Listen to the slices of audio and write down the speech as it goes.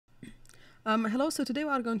Hello, so today we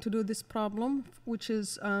are going to do this problem, which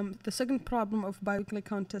is the second problem of Biweekly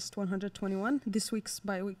Contest 121, this week's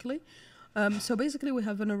Biweekly. So basically we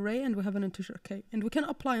have an array and we have an integer k, and we can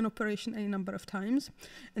apply an operation any number of times.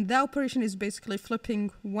 And that operation is basically flipping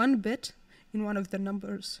one bit in one of the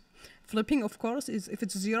numbers. Flipping, of course, is if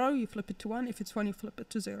it's 0, you flip it to 1. If it's 1, you flip it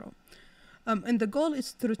to 0. And the goal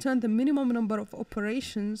is to return the minimum number of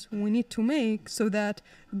operations we need to make so that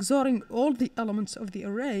XORing all the elements of the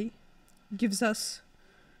array gives us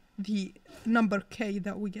the number k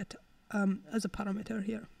that we get as a parameter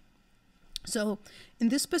here. So in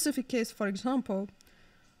this specific case, for example,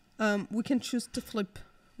 we can choose to flip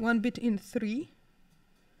one bit in 3.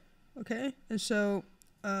 Okay, and so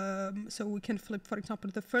we can flip, for example,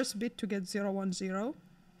 the first bit to get 0, 1, 0.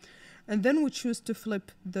 And then we choose to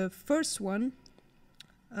flip the first one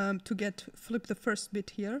to flip the first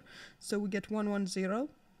bit here. So we get 1, 1, 0.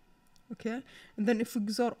 Okay, and then if we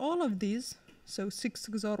XOR all of these, so 6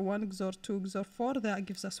 XOR 1, XOR 2, XOR 4, that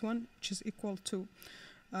gives us 1, which is equal to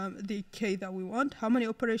the k that we want. How many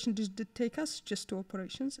operations did it take us? Just 2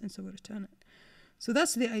 operations, and so we return it. So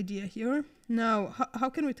that's the idea here. Now, how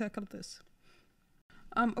can we tackle this?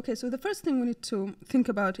 Okay, so the first thing we need to think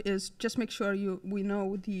about is just make sure we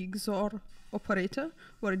know the XOR operator,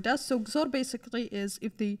 what it does. So XOR basically is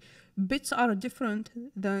if the bits are different,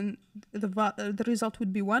 then the result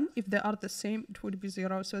would be 1. If they are the same, it would be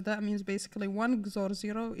 0. So that means basically 1 XOR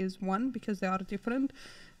 0 is 1 because they are different.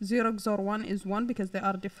 0 XOR 1 is 1 because they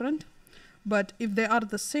are different. But if they are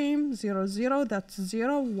the same, 0, 0, that's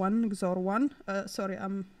 0. 1 XOR 1. Sorry,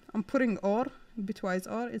 I'm putting OR, bitwise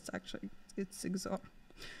OR. It's XOR.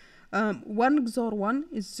 1 XOR 1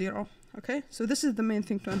 is 0. Okay, so this is the main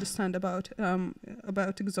thing to understand about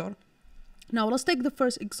XOR. Now let's take the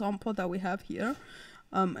first example that we have here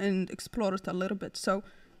and explore it a little bit. So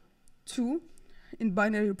 2 in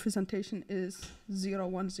binary representation is 0,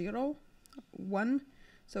 1, 0, 1.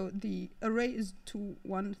 So the array is 2,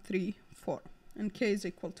 1, 3, 4, and k is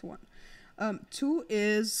equal to 1. 2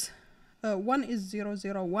 is 1 is 0,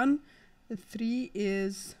 0, 1. 3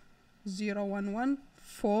 is 0, 1, 1.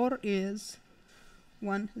 4 is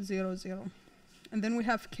 1, 0, 0. And then we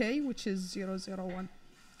have k, which is 0, 0, 1.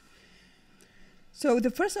 So the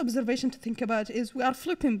first observation to think about is we are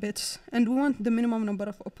flipping bits and we want the minimum number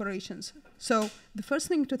of operations. So the first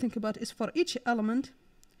thing to think about is for each element,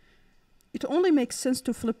 it only makes sense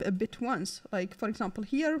to flip a bit once. Like, for example,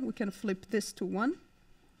 here we can flip this to 1.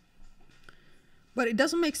 But it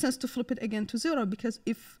doesn't make sense to flip it again to 0, because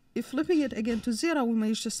if flipping it again to 0, we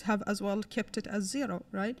may just have as well kept it as 0,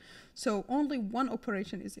 right? So only one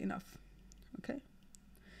operation is enough, okay?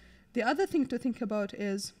 The other thing to think about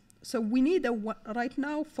is, so we need right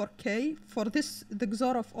now for k, for this, the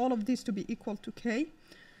XOR of all of these to be equal to k,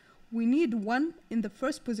 we need 1 in the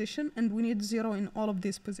first position and we need 0 in all of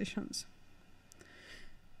these positions.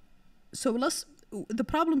 So the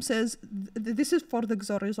problem says this is for the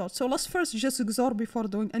XOR result. So let's first just XOR before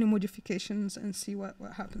doing any modifications and see what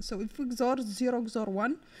happens. So if we XOR 0 XOR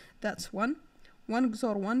 1, that's 1. 1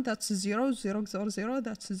 XOR 1, that's 0. 0 XOR 0,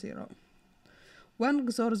 that's 0. 1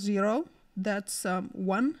 XOR 0, that's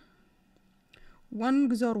 1. 1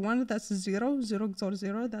 XOR 1, that's 0. 0 XOR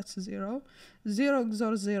 0, that's 0. 0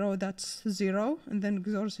 XOR 0, that's 0. And then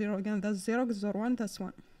XOR 0 again, that's 0. XOR 1, that's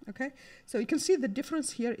 1. Okay? So you can see the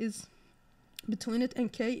difference here is between it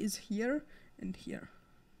and k is here and here.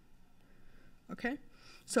 Okay?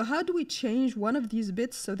 So how do we change one of these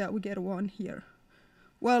bits so that we get 1 here?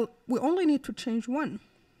 Well, we only need to change 1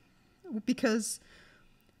 because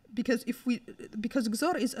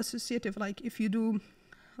XOR is associative. Like if you do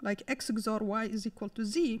like x XOR y is equal to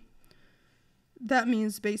z, that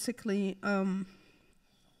means basically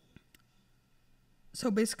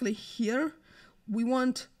so basically here we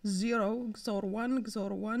want 0 XOR 1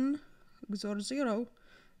 XOR 1 XOR 0.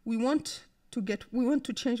 We want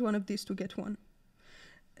to change one of these to get 1,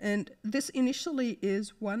 and this initially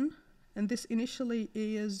is 1, and this initially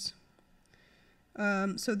is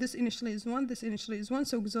so this initially is 1, this initially is 1,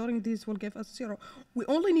 so XORing these will give us 0. We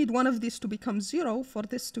only need one of these to become 0 for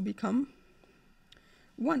this to become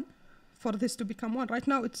 1, for this to become 1. Right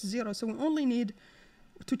now it's 0, so we only need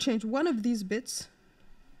to change one of these bits,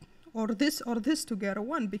 or this to get a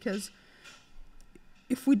 1, because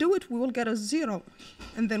if we do it, we will get a 0.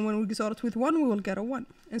 And then when we XOR it with 1, we will get a 1.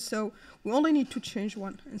 And so we only need to change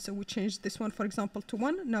 1. And so we change this one, for example, to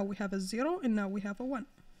 1. Now we have a 0, and now we have a 1.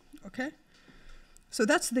 Okay? So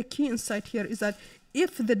that's the key insight here, is that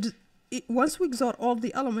once we XOR all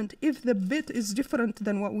the element, if the bit is different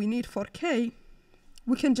than what we need for k,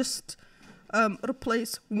 we can just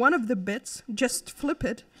replace one of the bits, just flip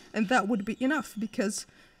it, and that would be enough, because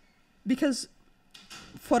because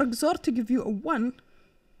for XOR to give you a 1,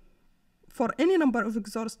 for any number of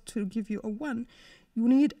XORs to give you a 1, you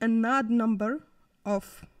need an odd number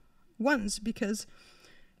of 1s, because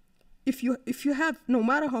if you have, no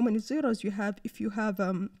matter how many zeros you have, if you have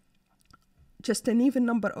just an even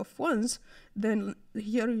number of 1s, then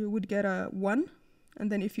here you would get a 1,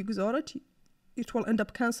 and then if you XOR it, it will end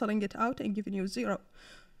up canceling it out and giving you 0.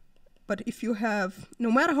 But if you have,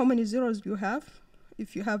 no matter how many zeros you have,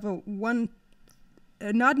 if you have an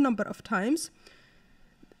odd number of times,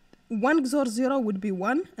 1 XOR 0 would be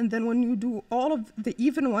 1, and then when you do all of the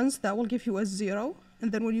even ones, that will give you a 0,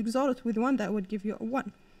 and then when you XOR it with 1, that would give you a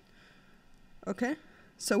 1. Okay?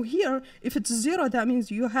 So here, if it's 0, that means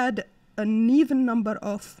you had an even number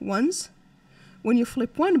of 1s. When you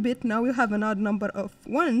flip 1 bit, now you have an odd number of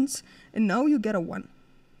 1s, and now you get a 1.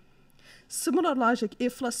 Similar logic,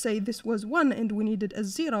 if let's say this was 1 and we needed a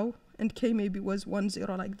 0, and k maybe was 1,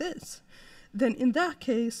 0 like this, then in that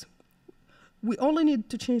case, we only need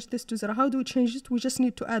to change this to 0. How do we change it? We just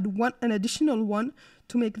need to add an additional 1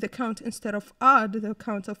 to make the count, instead of odd, the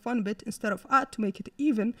count of 1 bit, instead of odd, to make it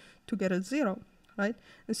even, to get a 0, right?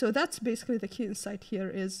 And so that's basically the key insight here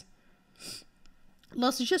is,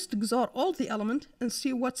 let's just XOR all the element and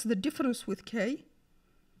see what's the difference with k.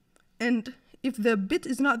 And if the bit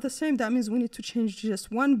is not the same, that means we need to change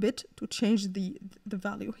just 1 bit to change the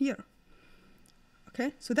value here.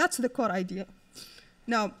 Okay, so that's the core idea.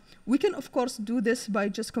 Now, we can, of course, do this by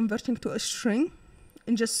just converting to a string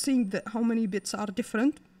and just seeing how many bits are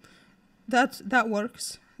different. That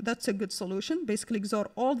works. That's a good solution. Basically, XOR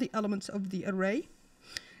all the elements of the array,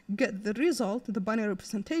 get the result, the binary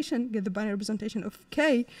representation, get the binary representation of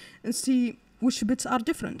k, and see which bits are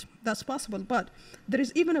different. That's possible, but there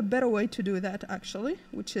is even a better way to do that, actually,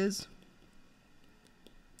 which is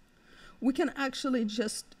we can actually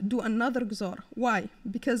just do another XOR. Why?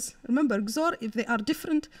 Because remember, XOR, if they are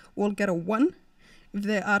different, we'll get a 1. If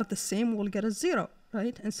they are the same, we'll get a 0,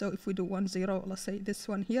 right? And so if we do 1, 0, let's say this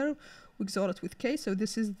one here, we XOR it with k. So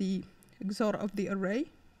this is the XOR of the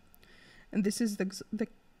array, and this is the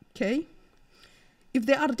k. If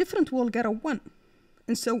they are different, we'll get a 1.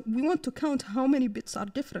 And so we want to count how many bits are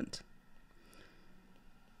different.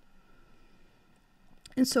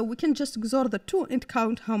 And so we can just XOR the 2 and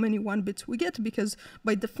count how many 1 bits we get, because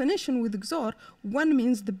by definition with XOR, 1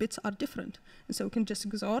 means the bits are different. And so we can just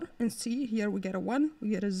XOR and see, here we get a 1, we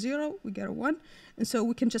get a 0, we get a 1. And so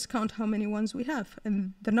we can just count how many 1s we have.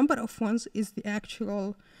 And the number of 1s is the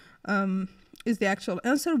actual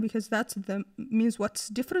answer, because that's means what's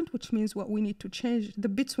different, which means what we need to change, the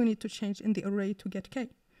bits we need to change in the array to get k.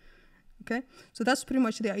 Okay, so that's pretty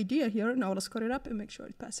much the idea here. Now let's code it up and make sure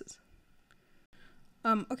it passes.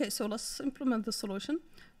 Okay, so let's implement the solution.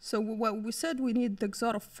 So what we said, we need the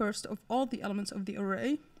XOR first of all the elements of the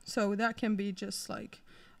array. So that can be just like,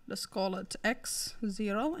 let's call it x,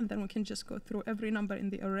 0, and then we can just go through every number in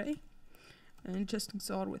the array and just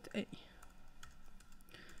XOR with a.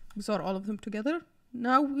 XOR all of them together.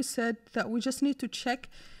 Now we said that we just need to check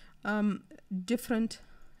difference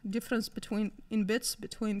in bits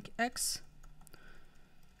between x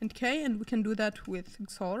and k, and we can do that with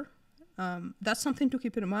XOR. That's something to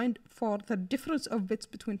keep in mind. For the difference of bits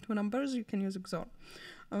between two numbers, you can use XOR.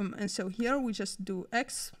 And so here we just do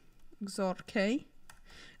x XOR k,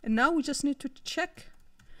 and now we just need to check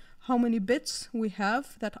how many bits we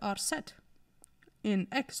have that are set in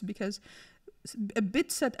x, because a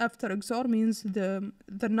bit set after XOR means the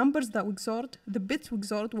numbers that we XORed, the bits we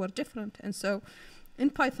XORed were different. And so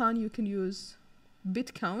in Python you can use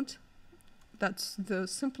bit count. That's the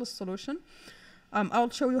simplest solution.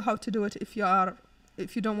 I'll show you how to do it if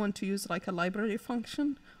you don't want to use like a library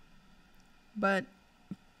function, but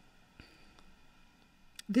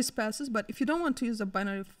this passes. But if you don't want to use a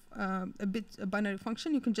binary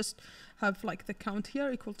function, you can just have like the count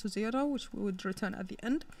here equal to 0, which we would return at the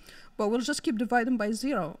end. But we'll just keep dividing by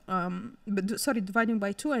 0, dividing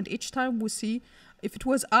by 2, and each time we see if it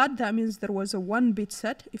was odd, that means there was a 1 bit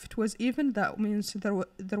set. If it was even, that means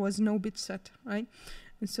there was no bit set, right?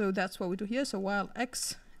 And so that's what we do here. So while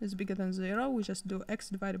x is bigger than 0, we just do x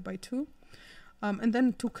divided by 2. And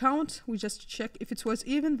then to count, we just check if it was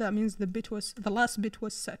even, that means the last bit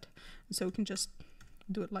was set. And so we can just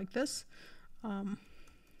do it like this. And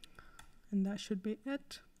that should be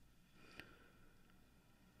it.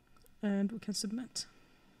 And we can submit.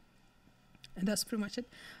 And that's pretty much it.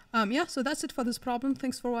 Yeah, so that's it for this problem.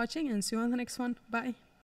 Thanks for watching, and see you on the next one. Bye.